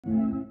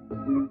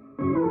Baby!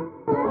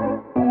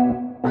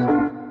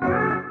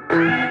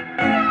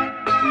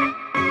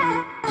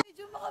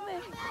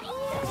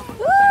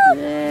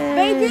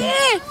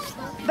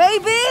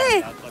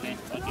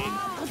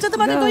 Unsa ta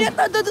man ito yan?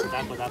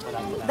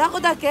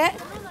 Dako dake?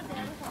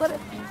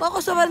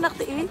 Ko sa wala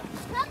naktiin?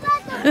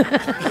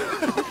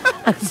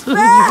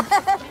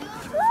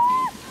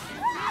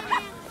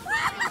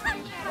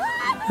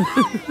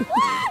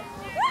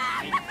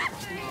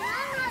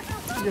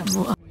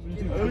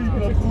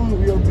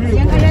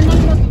 Ayan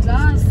ang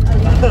maggas.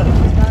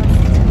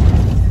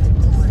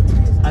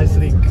 Ice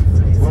rink.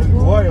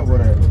 Kuwai o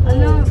kore?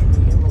 Ano?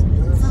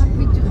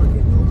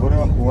 Kore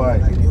wa kuwai.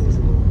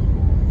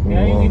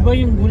 Kaya yung iba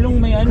yung gulong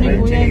may ano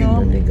yung kuya,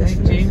 no? May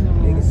chain.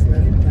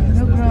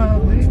 Ano,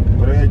 grabe.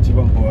 Kore nga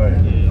ichibang kuwai.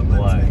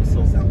 Kuwai.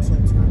 So,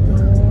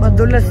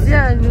 Madulas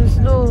yan, yung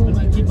snow.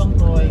 ichibang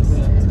kuwai,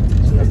 kuya.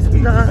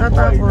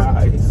 Nakakatakot.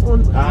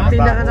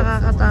 Pinaka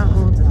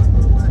nakakatakot.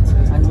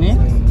 Ano eh?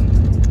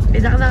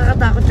 Pinaka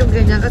nakakatakot yung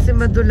ganyan kasi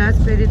madulas.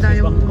 Pwede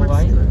tayong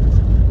kuwai?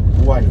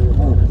 Kuwai.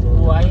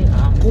 Kuwai,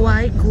 ah.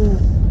 Kuwai ko.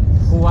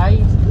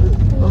 Kuwai?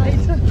 Kuwai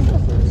sa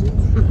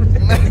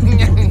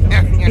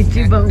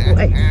Ichibang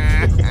kuwai.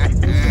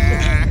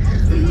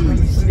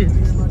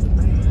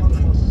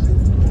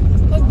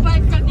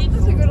 Pag-bike ka dito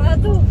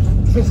sigurado.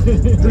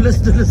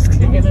 Dulas-dulas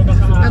ka.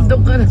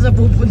 Nandun ka na sa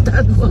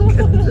pupuntahan mo.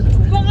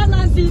 Baka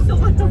nandito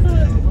ka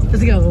naman.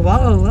 Kasi ka,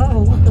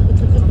 wow.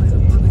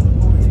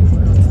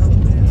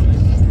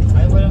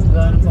 Ay, walang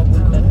gano'ng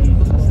papunta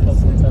dito.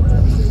 Papunta ka.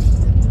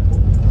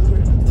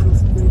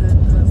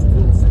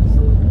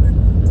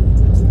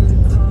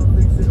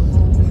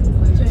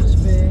 Church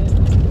bell.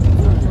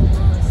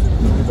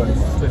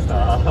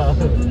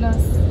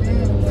 Dulas.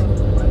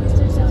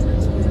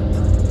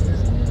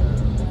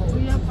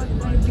 Kuya, pag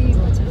may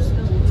baby, church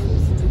na.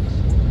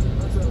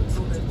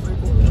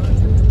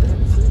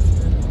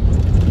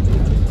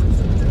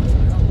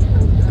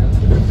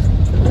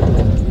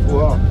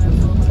 Wow.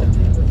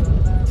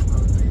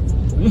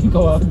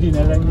 Ikaw ako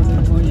dinalang yun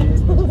yung kuya.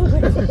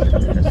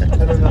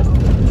 Ano na?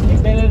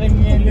 Nagdala ng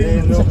yelo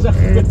yung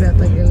sasakyan.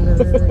 Tatagal na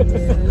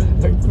yan.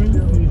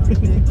 Nagkulit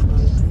eh.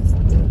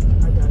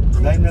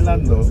 Dahil na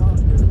lang do.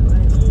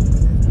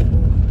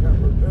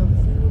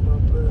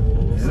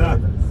 Yan na.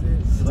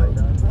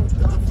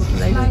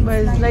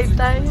 Slide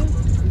tayo.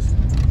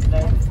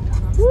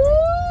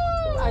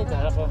 Ay,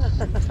 kala ko.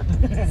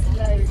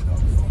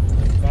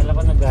 Kala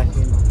ko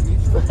nag-gasin.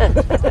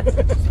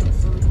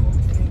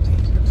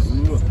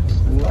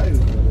 Kuwai.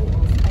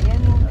 Ayan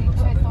mo,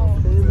 dito ito.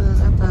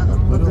 Nakakatakot.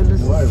 Madulas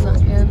sa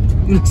sasakyan.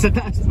 Nasa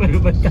taas pa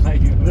naman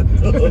tayo.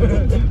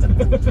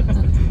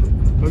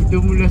 Pag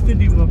dumulas na,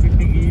 di mo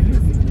mapipigilan.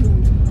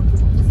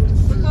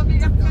 Pag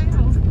mabigat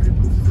kayo.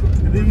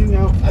 Hindi yun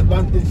yung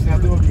advantage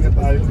natin, mabigat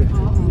tayo.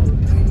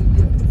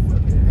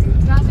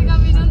 Kasi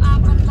kami nun,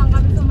 4 lang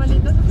kami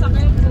sumalito sa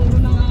sakyan. Puro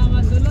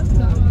nangangadulas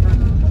na.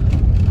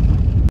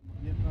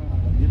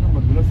 Yan ang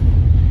madulas.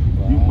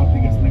 Yung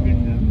matigas na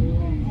ganyan.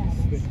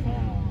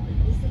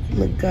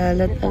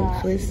 Magkalat ang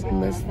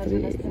Christmas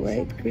tree.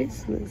 White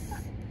Christmas.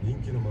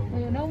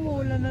 Ayan na,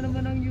 umuulan na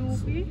naman ang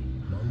UP.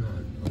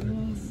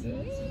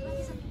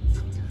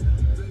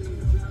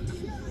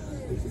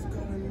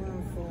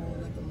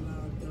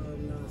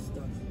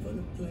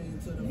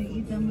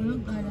 Nakikita mo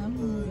lang, kala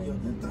mo.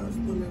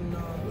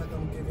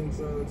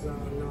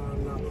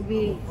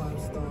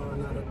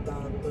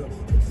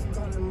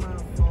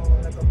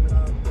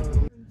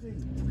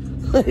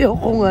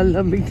 Ayoko nga,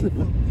 lamig na.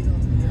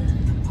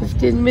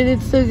 15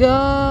 minutes to go.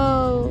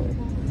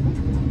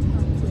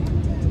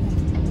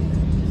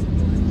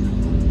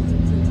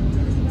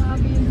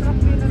 Grabe yung truck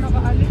nila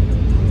nakaalit.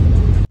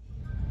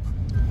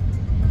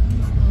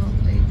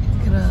 Okay,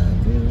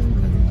 grabe.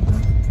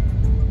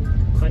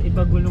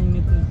 Iba gulong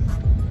nito.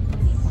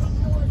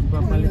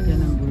 Ipapalit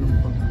yan ng gulong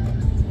pa.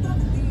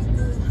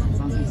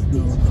 Pang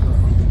snow.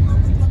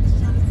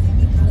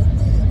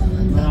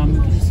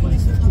 Maraming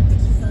Christmas.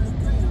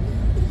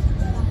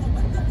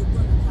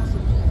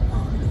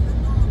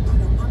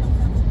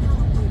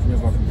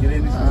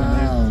 Kininis ko na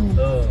yun.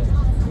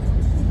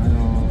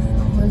 Ano?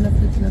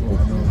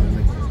 Malapit-lapit na.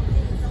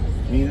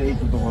 May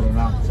naikot ko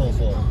na. So.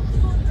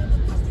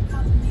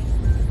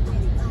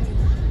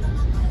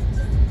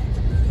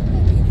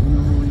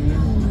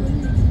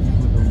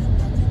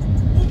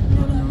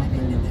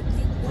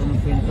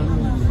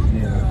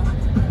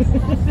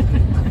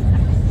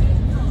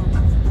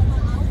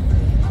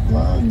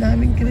 Wow, ang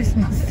daming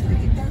Christmas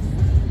tree.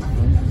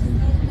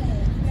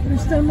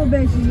 First time mo,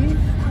 Beshi?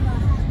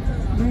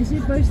 Beshi,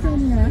 first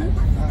time na?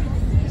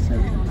 Sa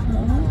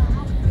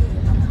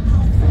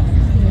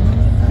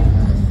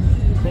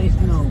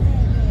snow.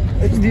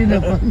 Hindi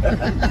naman.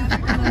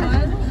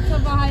 Naman, sa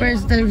bahay.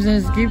 First time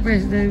sa ski,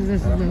 first time sa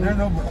snow.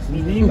 Ano? Bukas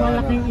Hindi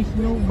malaking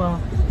snow ba?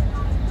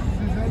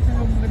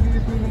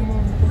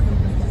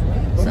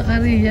 Sa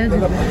Korea, di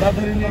ba?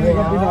 Dadalhin niya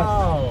yung Pinas.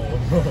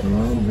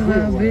 Oh,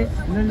 grabe.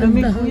 Ang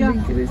Lamig, kuya.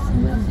 daming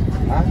Christmas.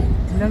 Ha?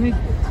 Lamig.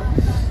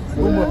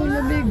 Wow,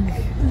 lamig.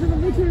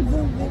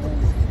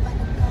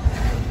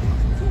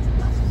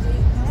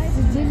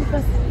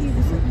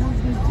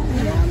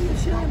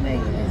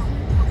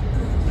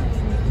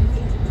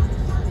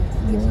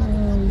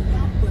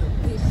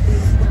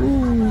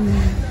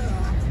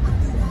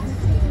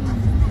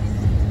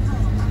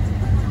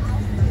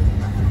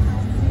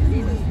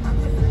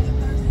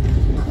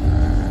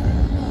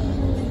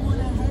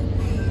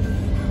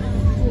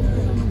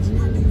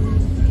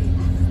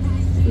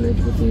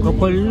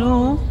 Kapal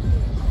no.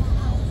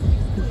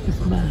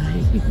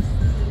 Bahay.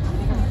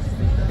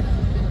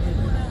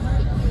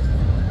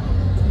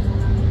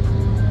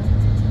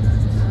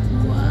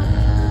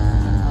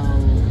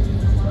 Wow!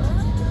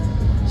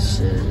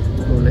 Shit.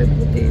 Kulay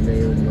puti na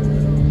yun.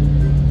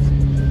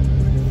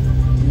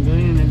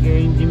 Ganyan,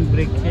 nag-engine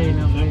brake siya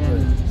yun.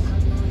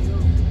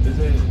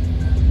 Kasi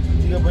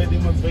hindi ka pwede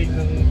mag-ride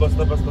ng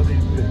basta-basta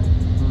dito eh.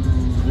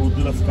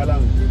 Dudulas ka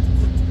lang.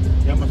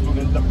 Kaya mas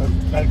maganda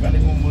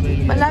kalkalin mo muna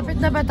yung... Malapit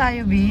na ba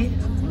tayo, B?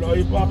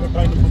 Malayo pa,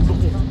 kakain ng bundok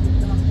eh.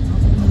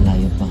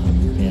 Malayo pa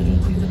kami, pero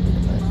tingnan mo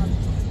naman.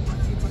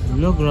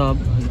 Hala, grab.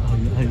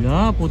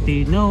 Hala,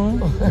 puti na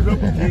oh. Hala,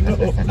 puti na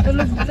oh.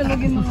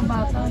 Tulog yung mga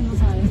bata. Ano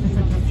sa'yo?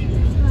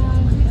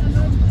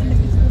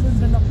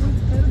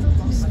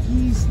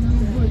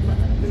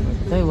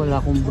 Tay, wala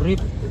akong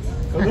brief.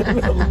 Wala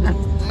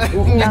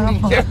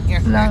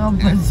kang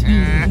pa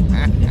swimming.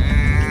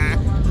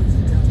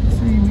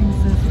 Swimming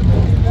sa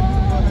snow.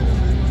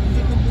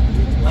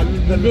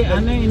 Hindi,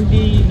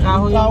 hindi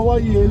kahoy. Kawa,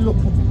 yelo.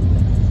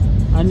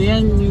 Ano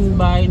yan, yung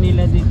bahay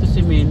nila dito,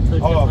 semento.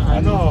 Oh,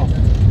 ano?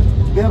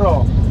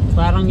 Pero,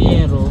 parang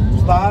yero.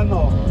 basta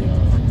ano?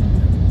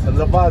 Sa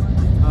labad.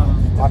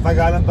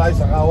 Patagalan tayo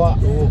sa kawa.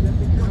 Oo.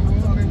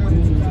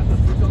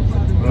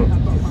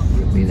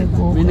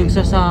 May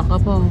nagsasaka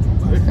pa.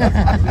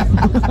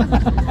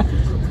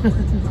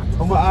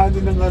 Kumaani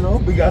ng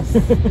ano, bigas.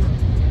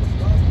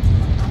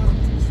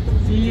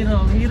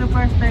 Hero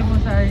first time mo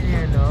sa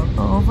yelo?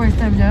 Oo, first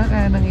time niya,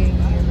 kaya nangingi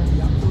ano.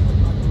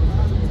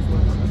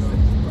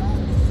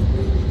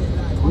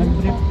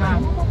 Nag-brief ka.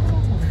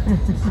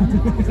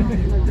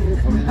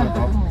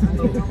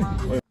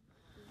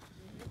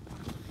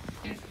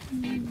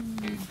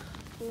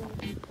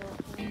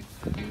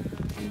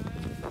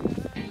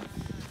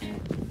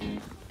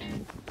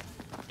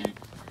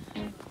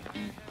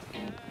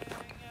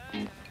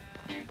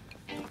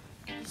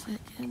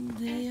 Second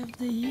day of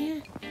the year.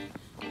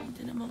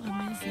 Dito naman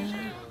kami sa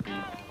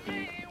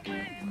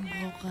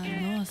Bokka,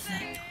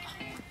 Sato.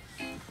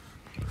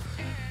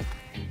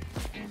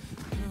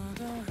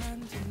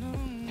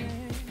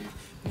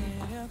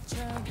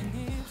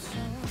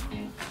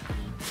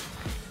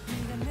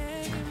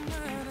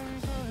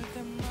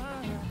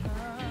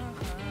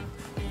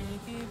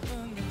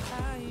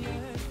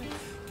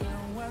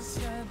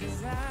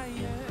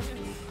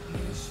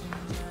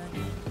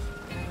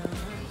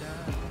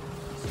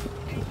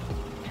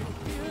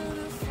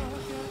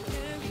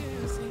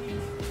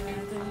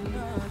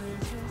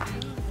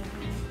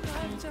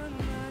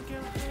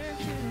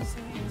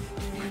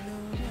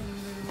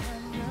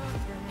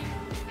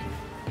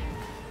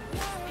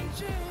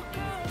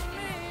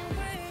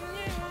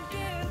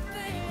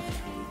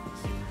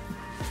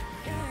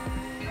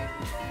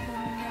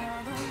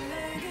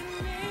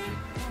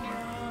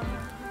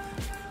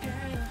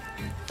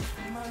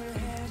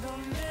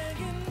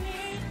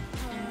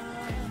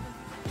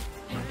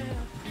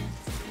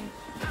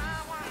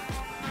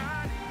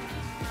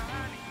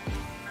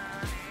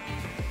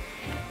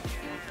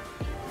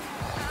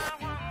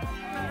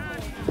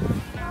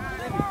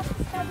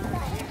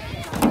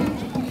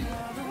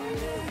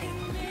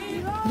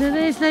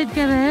 Dada, slide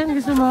ka rin?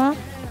 Gusto mo?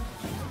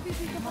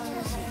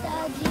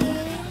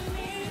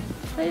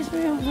 Ayos mo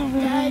yung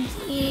program.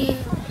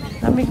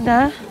 Lamig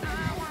na?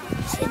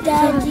 Si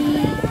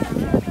Daddy.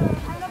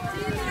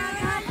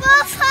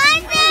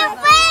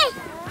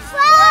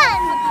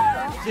 Fun!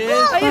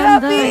 Are you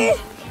happy?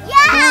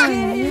 Yeah!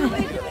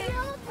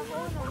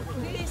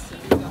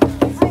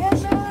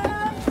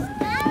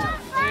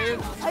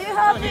 Are you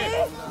happy?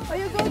 Are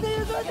you good? Are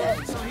you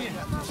good?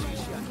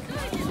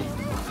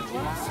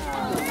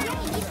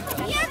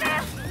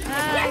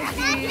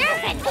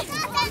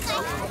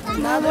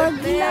 Another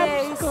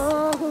place.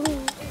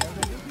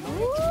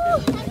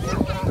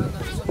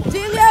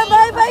 Julia,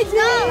 bye-bye,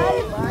 Julia.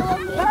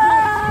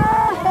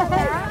 Bye.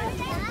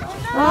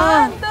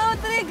 1,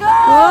 2, 3, go!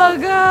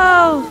 Go!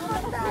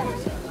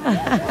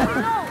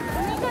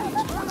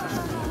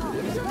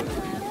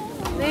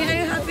 Nay, are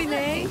you happy,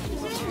 Nay?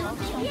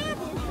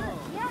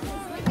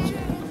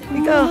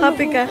 Ikaw,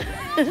 happy ka?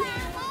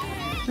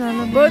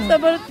 Bolt na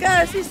bolt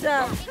ka,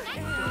 sisa.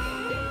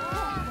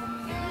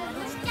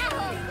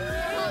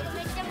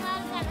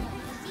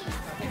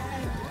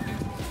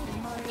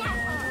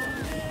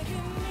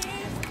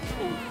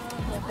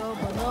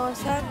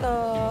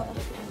 Sato.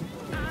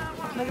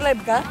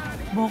 Nag-live ka?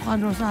 Bokka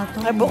no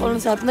Sato. Ay, Bokka no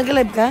Sato.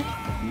 Nag-live ka?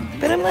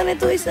 Pero naman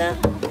ito isa.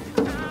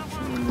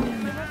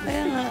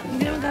 Kaya nga,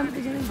 hindi naman gamit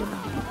yung dyan.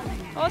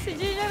 Oh, si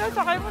Gina na,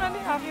 sakay mo na ni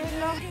Happy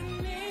lang.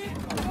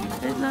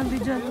 Wait lang,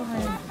 video ko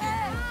kayo.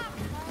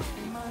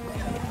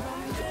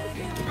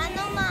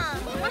 Ano, ma?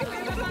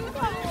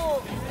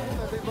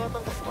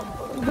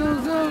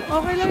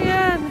 Okay lang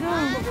yan. Go.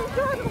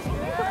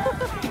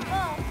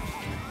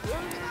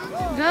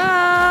 Go.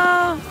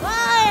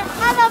 Ay,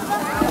 hala ba?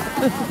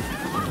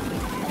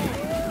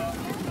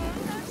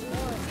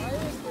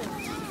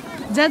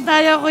 Diyan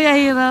tayo, Kuya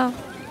Hiro.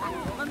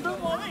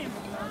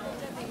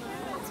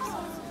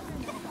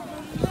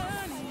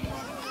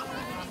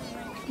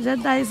 Diyan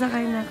tayo sa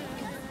kainak.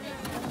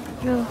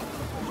 Go.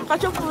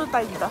 Kasya po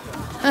tayo dito.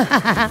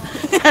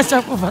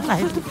 Kasya po ba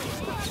tayo?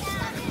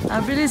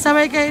 Bilis,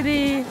 sabay kayo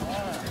ni...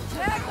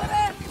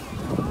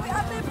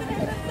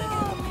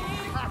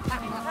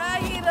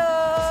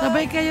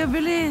 Sabay kayo,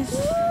 bilis.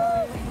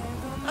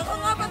 Ako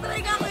nga,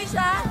 patry ka ako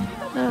isa.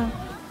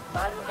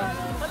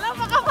 Wala,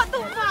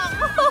 makapatumpa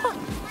ako.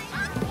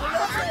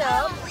 Wala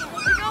kaya?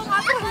 Ikaw nga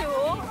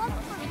tayo.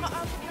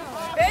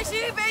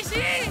 Beshi,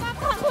 Beshi!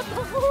 Matakot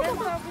ako.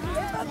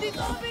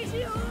 Dito,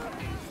 Beshi, oh.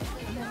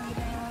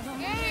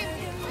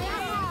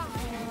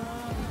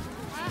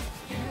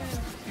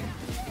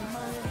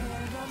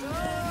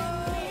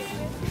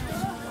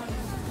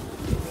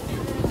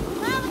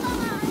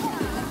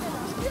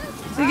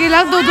 Sige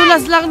lang,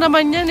 dudulas lang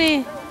naman yan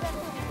eh.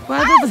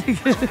 Paano?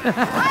 Sige.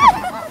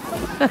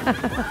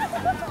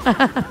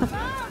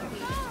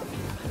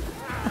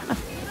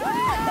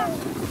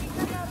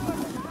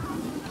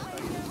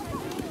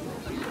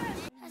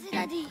 Kasi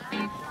daddy.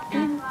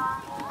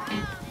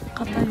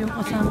 Katayo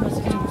kasama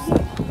si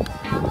Joseph.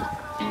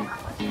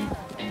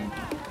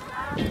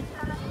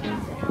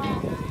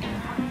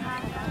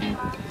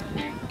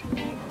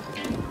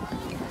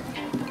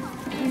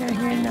 We are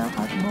here now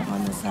at Bokka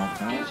na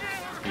Sato.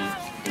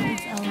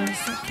 It's our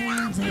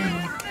second day.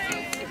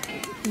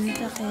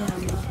 Dito kaya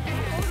mo.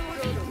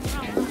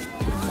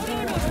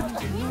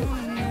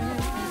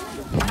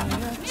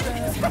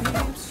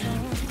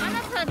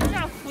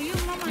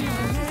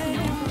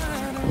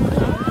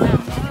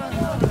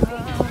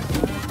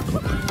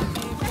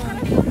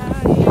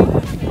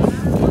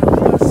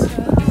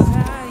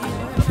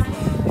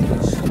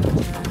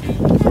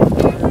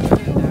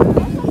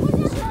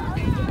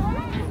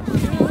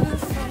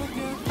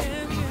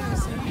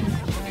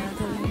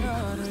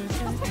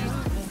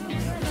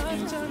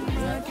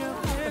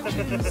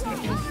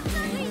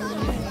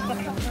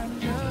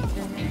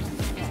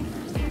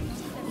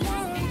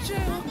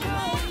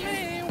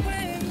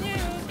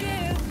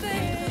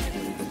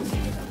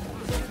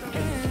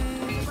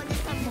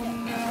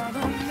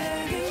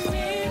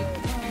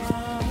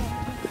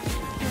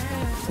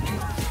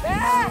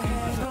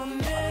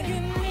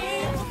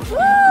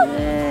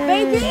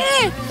 Baby!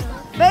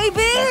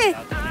 Baby!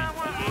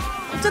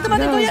 Sato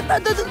man ito yan.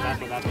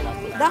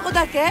 Dako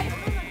dake?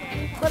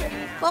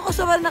 Koko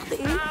sa wala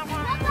naktiin?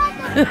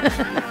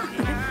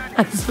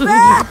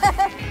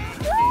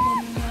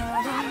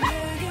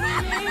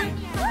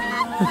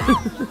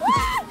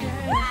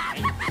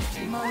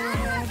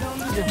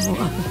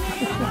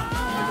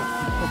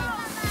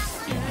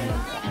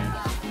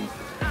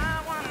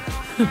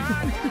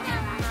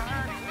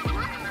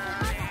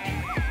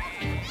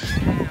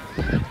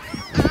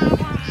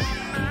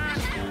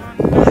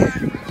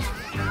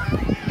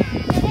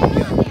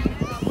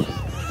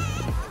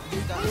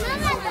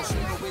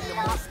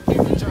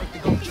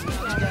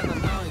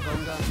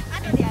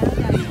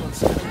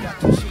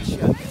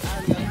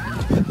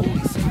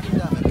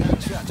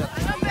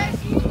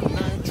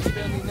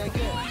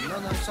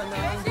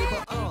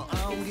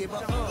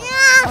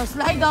 Oh,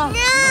 slide oh.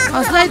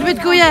 Oh, slide with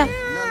Kuya.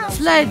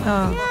 Slide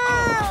oh.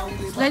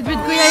 Slide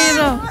with Kuya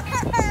Hiro.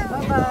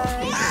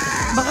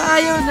 Baka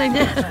ayaw na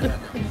niya.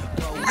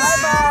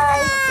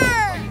 Bye-bye.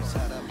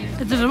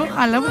 Ito naman,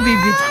 kala mo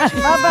baby tayo.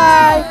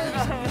 Bye-bye.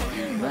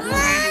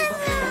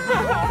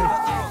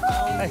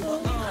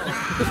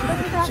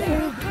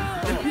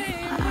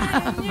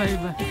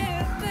 Bye-bye.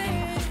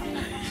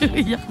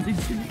 Iyak din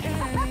sila.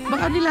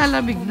 Baka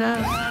nilalamig na.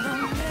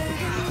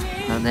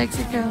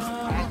 Jesecca.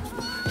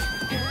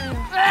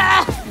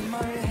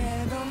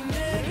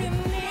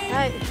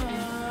 Ay.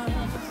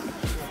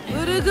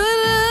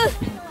 Guru-guru.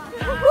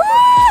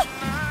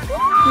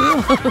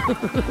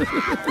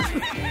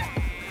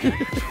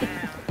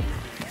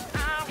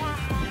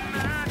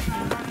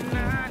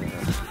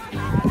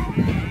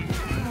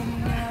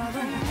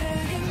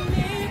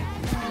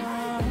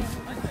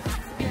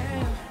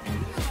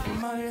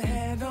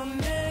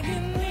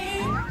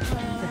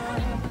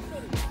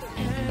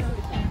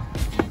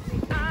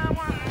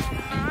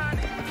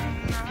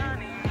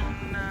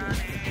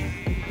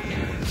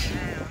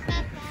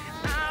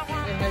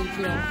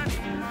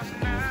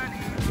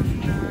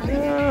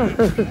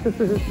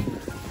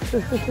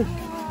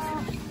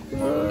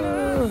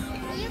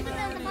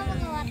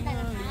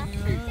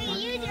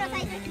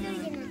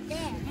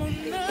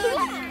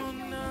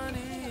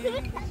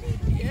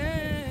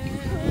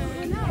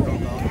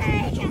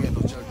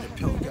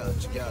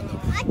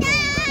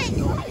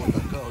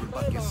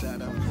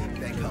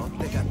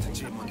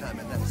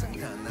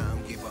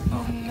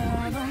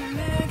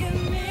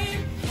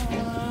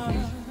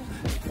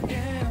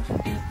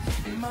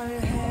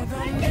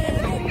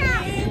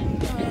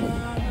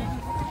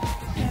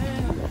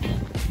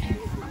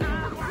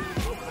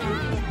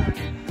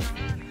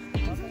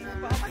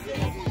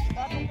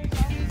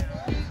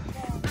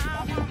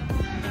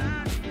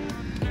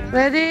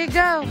 Ready,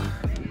 go!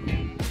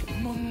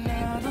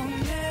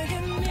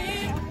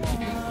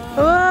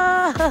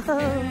 Wow!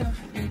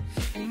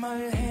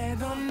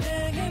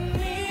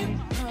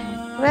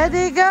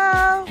 Ready,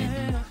 go!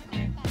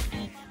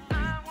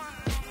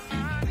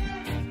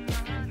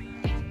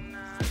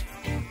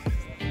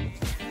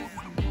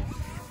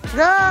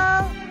 Go!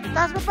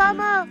 Taas mo pa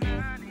mo!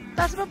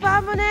 Taas mo pa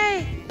mo,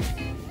 Nay!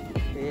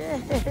 Yeah.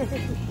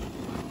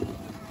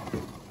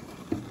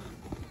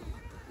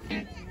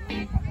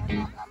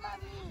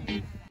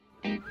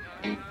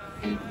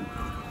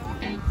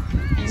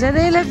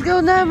 Janay, let's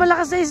go na!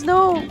 Malakas na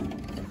snow!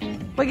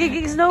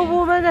 Magiging snow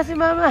woman na si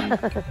Mama!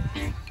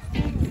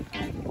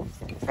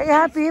 Are you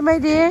happy, my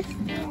dear?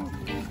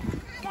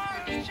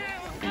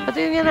 Ito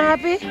yun nga na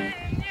happy?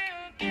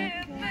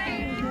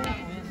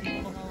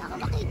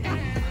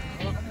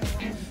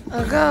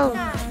 Oh, go!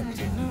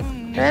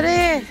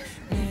 Ready?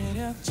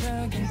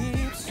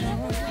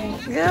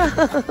 Go!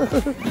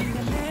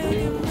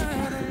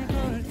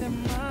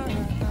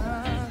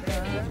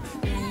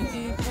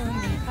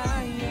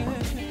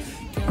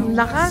 Ang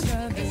lakas!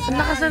 Ang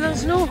lakas na ng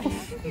snow!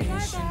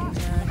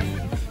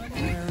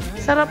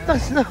 Sarap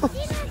ng snow!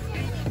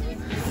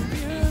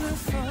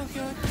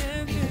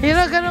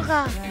 Hiro, gano'n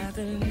ka?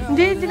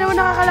 Hindi naman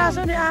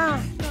nakakalaso ni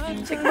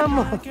Tikman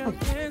mo.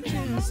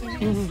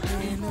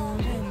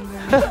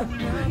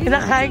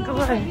 Kinakain ko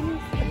nga.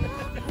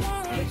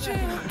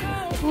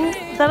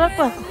 Sarap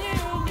pa.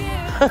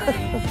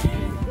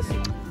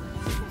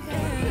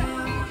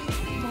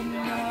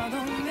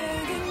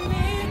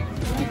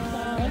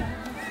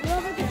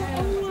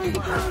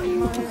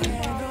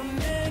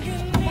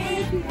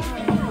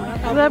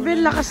 Grabe,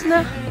 lakas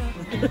na.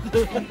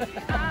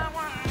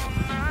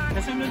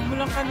 Nasunod mo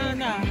lang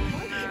kanina.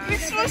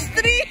 Christmas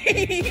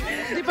tree!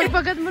 Di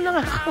pagpagad mo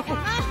lang ako.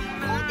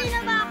 Buti na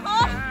ba ako?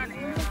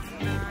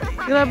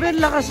 Grabe,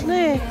 lakas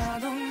na eh.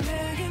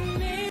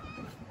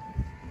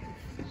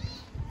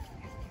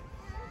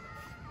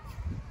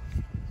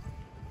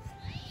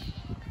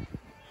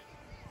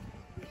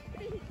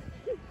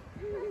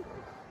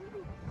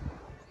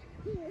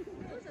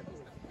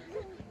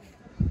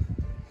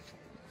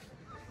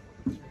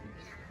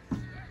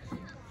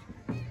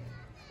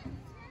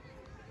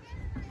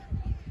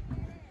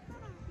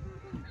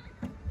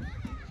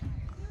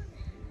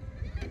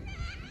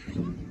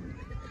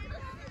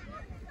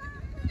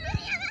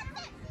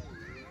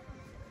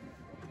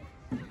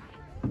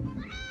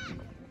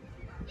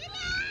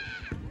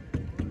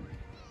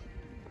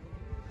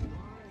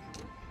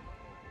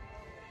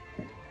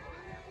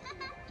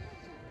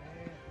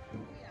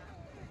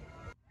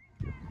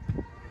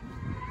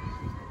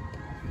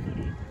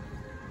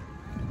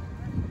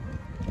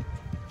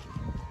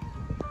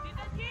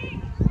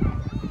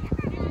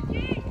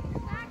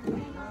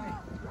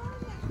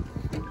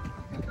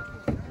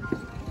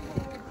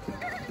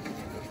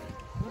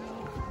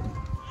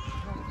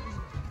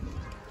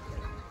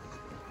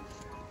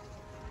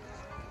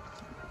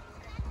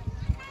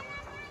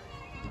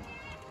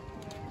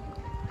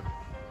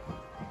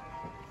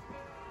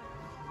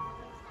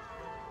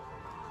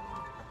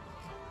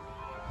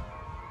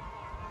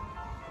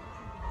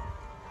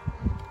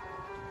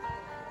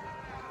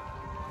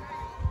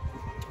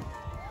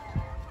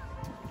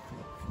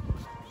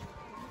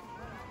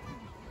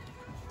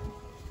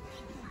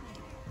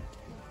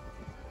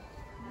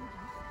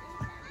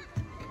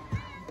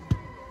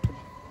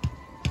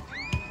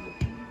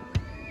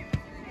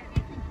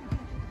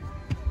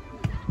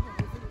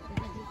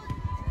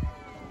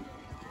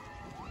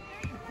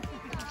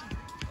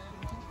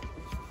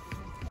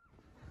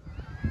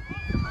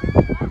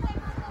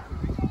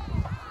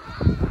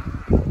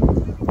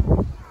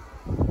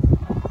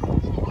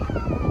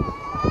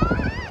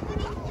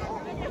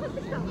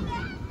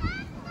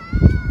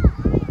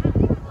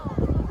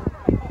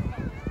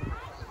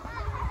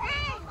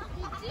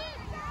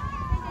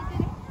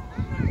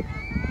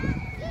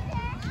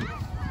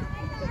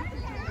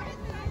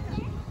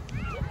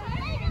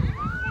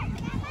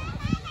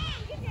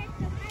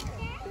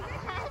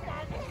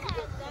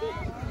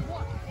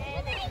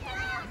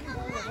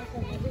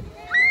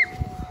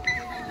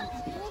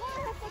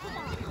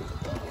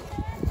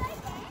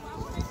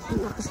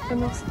 Lakas pa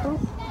ng snow.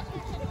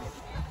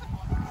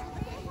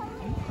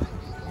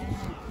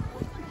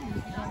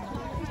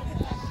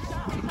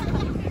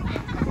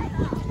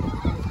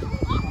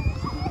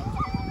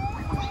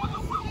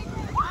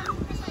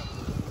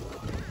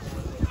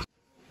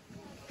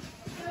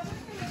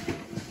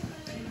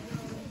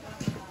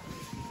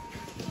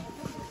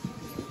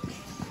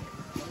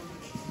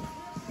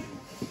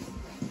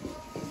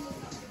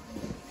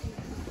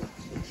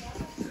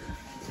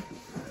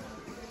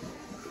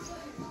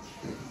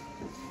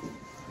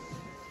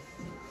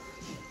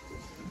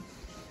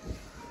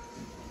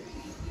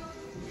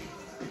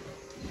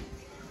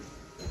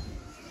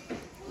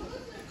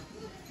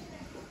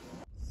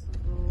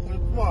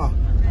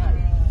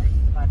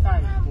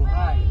 Patay,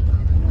 buhay.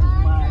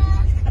 Umalis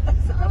ka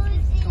sa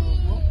kapito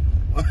mo.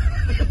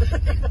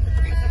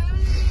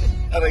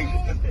 Aray.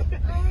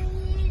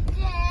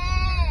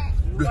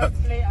 You want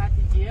to play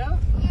Ate Jill?